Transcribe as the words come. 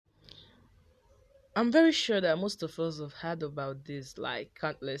I'm very sure that most of us have heard about this like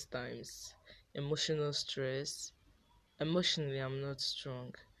countless times. Emotional stress. Emotionally, I'm not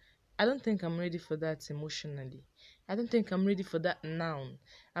strong. I don't think I'm ready for that emotionally. I don't think I'm ready for that now.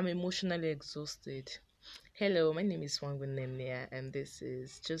 I'm emotionally exhausted. Hello, my name is Wangunenia, and this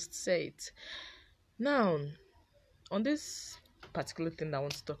is Just Say It. Now, on this particular thing that I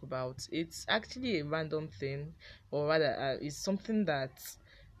want to talk about, it's actually a random thing, or rather, it's something that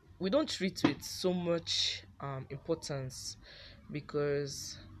we don't treat with so much importance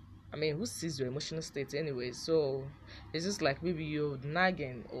because who sees your emotional state anyway? So it's just like maybe you're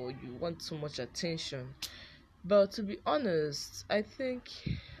nagging or you want too much attention. But to be honest, I think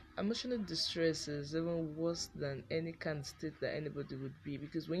emotional distress is even worse than any kind of state that anybody would be,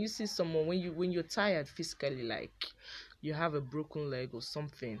 because when you see someone, when you're tired physically, like you have a broken leg or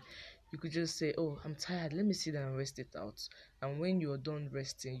something, you could just say, oh, I'm tired, let me sit down and rest it out. And when you're done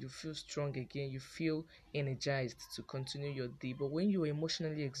resting, you feel strong again, you feel energized to continue your day. But when you're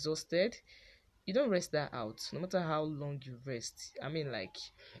emotionally exhausted, you don't rest that out no matter how long you rest. Like,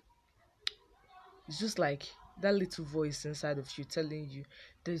 it's just like that little voice inside of you telling you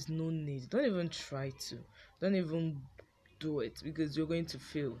there's no need. Don't even try to. Don't even do it because you're going to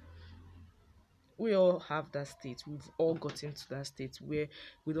fail. We all have that state. We've all got into that state where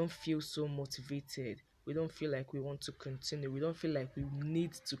we don't feel so motivated. We don't feel like we want to continue. We don't feel like we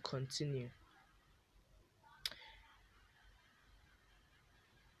need to continue.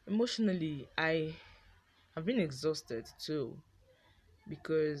 Emotionally, I have been exhausted too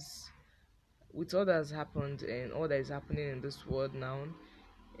because with all that has happened and all that is happening in this world now,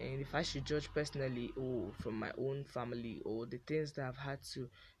 and if I should judge personally, or from my own family, or the things that I've had to,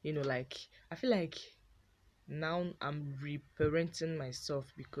 like, I feel like now I'm reparenting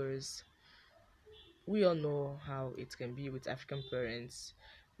myself because we all know how it can be with African parents.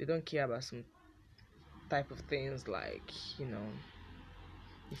 They don't care about some type of things like, you know,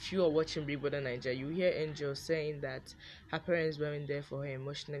 if you are watching Big Brother Nigeria, you hear Angel saying that her parents weren't there for her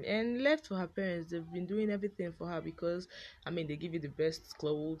emotionally, and left for her parents. They've been doing everything for her because, they give you the best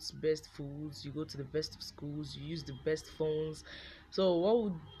clothes, best foods, you go to the best of schools, you use the best phones. So, what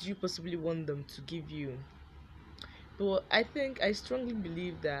would you possibly want them to give you? But I strongly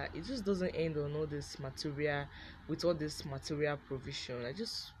believe that it just doesn't end on all this material, with all this material provision. I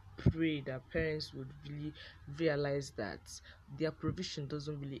just pray that parents would really realize that their provision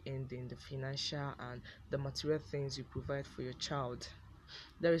doesn't really end in the financial and the material things you provide for your child.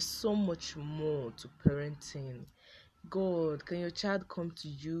 There is so much more to parenting. God, can your child come to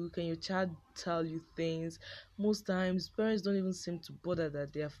you? Can your child tell you things? Most times, parents don't even seem to bother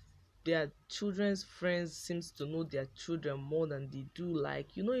that their children's friends seems to know their children more than they do.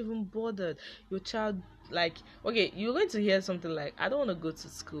 Like, you're not even bothered. Your child, like, okay, you're going to hear something like, I don't want to go to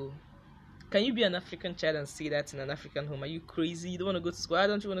school. Can you be an African child and say that in an African home? Are you crazy? You don't want to go to school? Why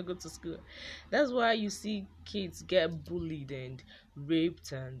don't you want to go to school? That's why you see kids get bullied and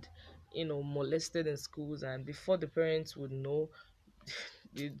raped and molested in schools, and before the parents would know,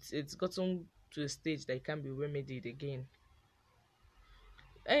 it's gotten to a stage that it can't be remedied again.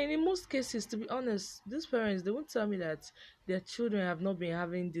 And in most cases, to be honest, these parents, they won't tell me that their children have not been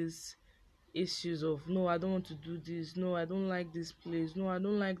having these issues of, no, I don't want to do this, no, I don't like this place, no, I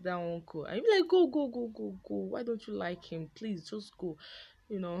don't like that uncle. And you be like, go, go, go, go, go. Why don't you like him? Please just go.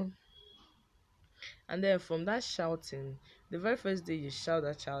 You know. And then from that shouting, the very first day you shout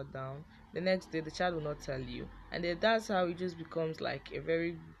that child down, the next day the child will not tell you. And then that's how it just becomes like a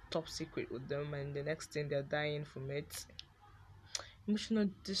very top secret with them, and the next thing they're dying from it. Emotional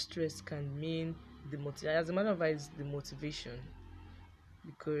distress can mean as a matter of fact, it's the motivation,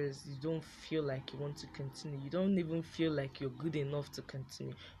 because you don't feel like you want to continue. You don't even feel like you're good enough to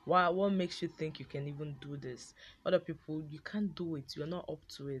continue. Why? What makes you think you can even do this? Other people, you can't do it. You're not up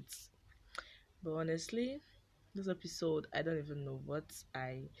to it. But honestly, this episode, I don't even know what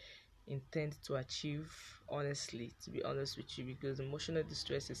I intend to achieve, honestly, to be honest with you, because emotional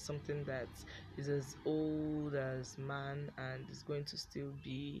distress is something that is as old as man and is going to still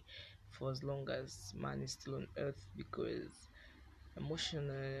be for as long as man is still on earth, because emotions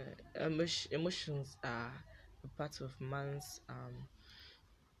are a part of man's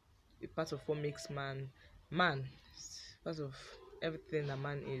a part of what makes man. It's part of everything a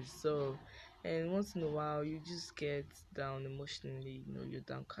man is. So, and once in a while you just get down emotionally, you're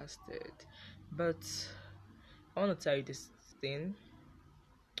downcasted. But I want to tell you this thing: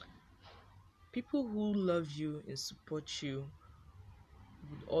 people who love you and support you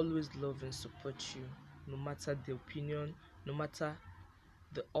would always love and support you, no matter the opinion, no matter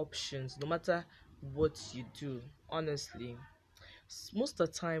the options, no matter what you do. Honestly, Most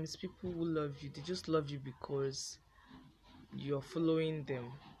of the times, people who love you, they just love you because you're following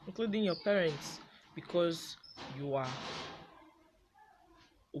them, including your parents, because you are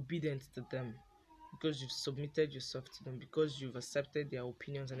obedient to them, because you've submitted yourself to them, because you've accepted their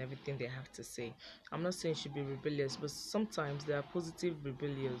opinions and everything they have to say. I'm not saying you should be rebellious, but sometimes there are positive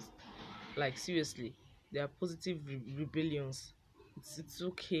rebellions. Like seriously, there are positive rebellions. It's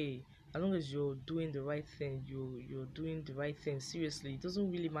okay as long as you're doing the right thing. You're doing the right thing. Seriously, it doesn't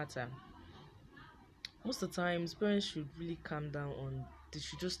really matter. Most of the times, parents should really calm down on. They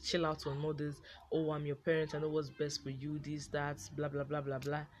should just chill out on all this. Oh, I'm your parent. I know what's best for you. This, that, blah blah blah blah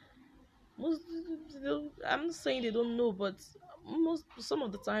blah. Most, I'm not saying they don't know, but some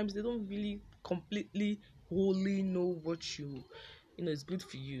of the times they don't really completely wholly know what is good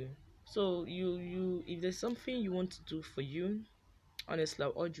for you. So if there's something you want to do for you, honestly,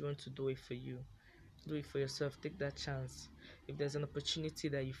 I urge you want to do it for you. Do it for yourself. Take that chance. If there's an opportunity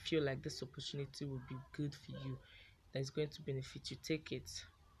that you feel like this opportunity will be good for you, that is going to benefit you, take it.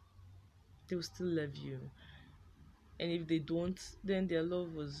 They will still love you. And if they don't, then their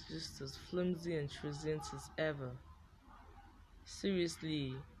love was just as flimsy and transient as ever.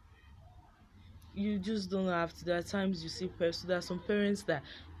 Seriously, you just don't have to. There are times you see parents. There are some parents that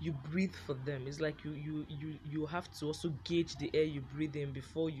you breathe for them. It's like you have to also gauge the air you breathe in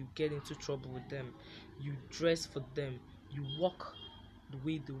before you get into trouble with them. You dress for them. You walk the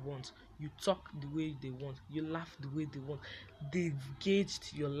way they want. You talk the way they want. You laugh the way they want. They've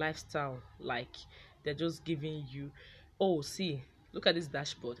gauged your lifestyle. Like they're just giving you, oh, see, look at this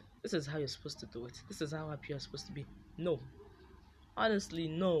dashboard. This is how you're supposed to do it. This is how happy you're supposed to be. No, honestly,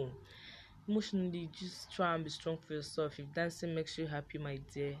 no. Emotionally, just try and be strong for yourself. If dancing makes you happy, my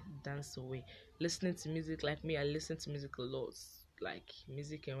dear, dance away. Listening to music, like me, I listen to music a lot. Like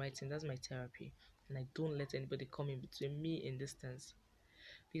music and writing, that's my therapy. And I don't let anybody come in between me and distance,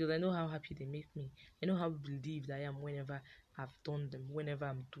 because I know how happy they make me. I know how relieved I am whenever I've done them, whenever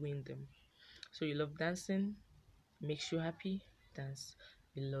I'm doing them. So you love dancing, makes you happy, dance.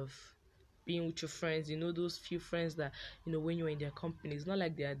 You love being with your friends, those few friends that, when you're in their company, it's not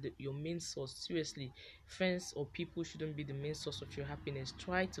like they are your main source. Seriously, friends or people shouldn't be the main source of your happiness.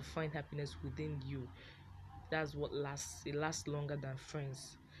 Try to find happiness within you. That's what lasts. It lasts longer than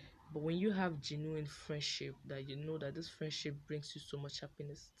friends. But when you have genuine friendship, that you know that this friendship brings you so much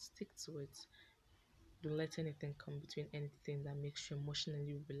happiness, stick to it. Don't let anything come between anything that makes you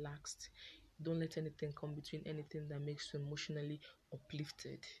emotionally relaxed. Don't let anything come between anything that makes you emotionally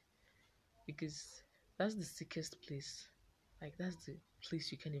uplifted, because that's the sickest place. Like, that's the place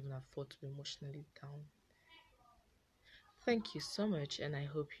you can't even afford to be emotionally down. Thank you so much, and I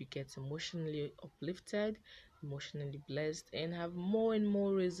hope you get emotionally uplifted, emotionally blessed, and have more and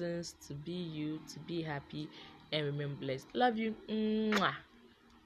more reasons to be you, to be happy, and remain blessed. Love you. Mwah.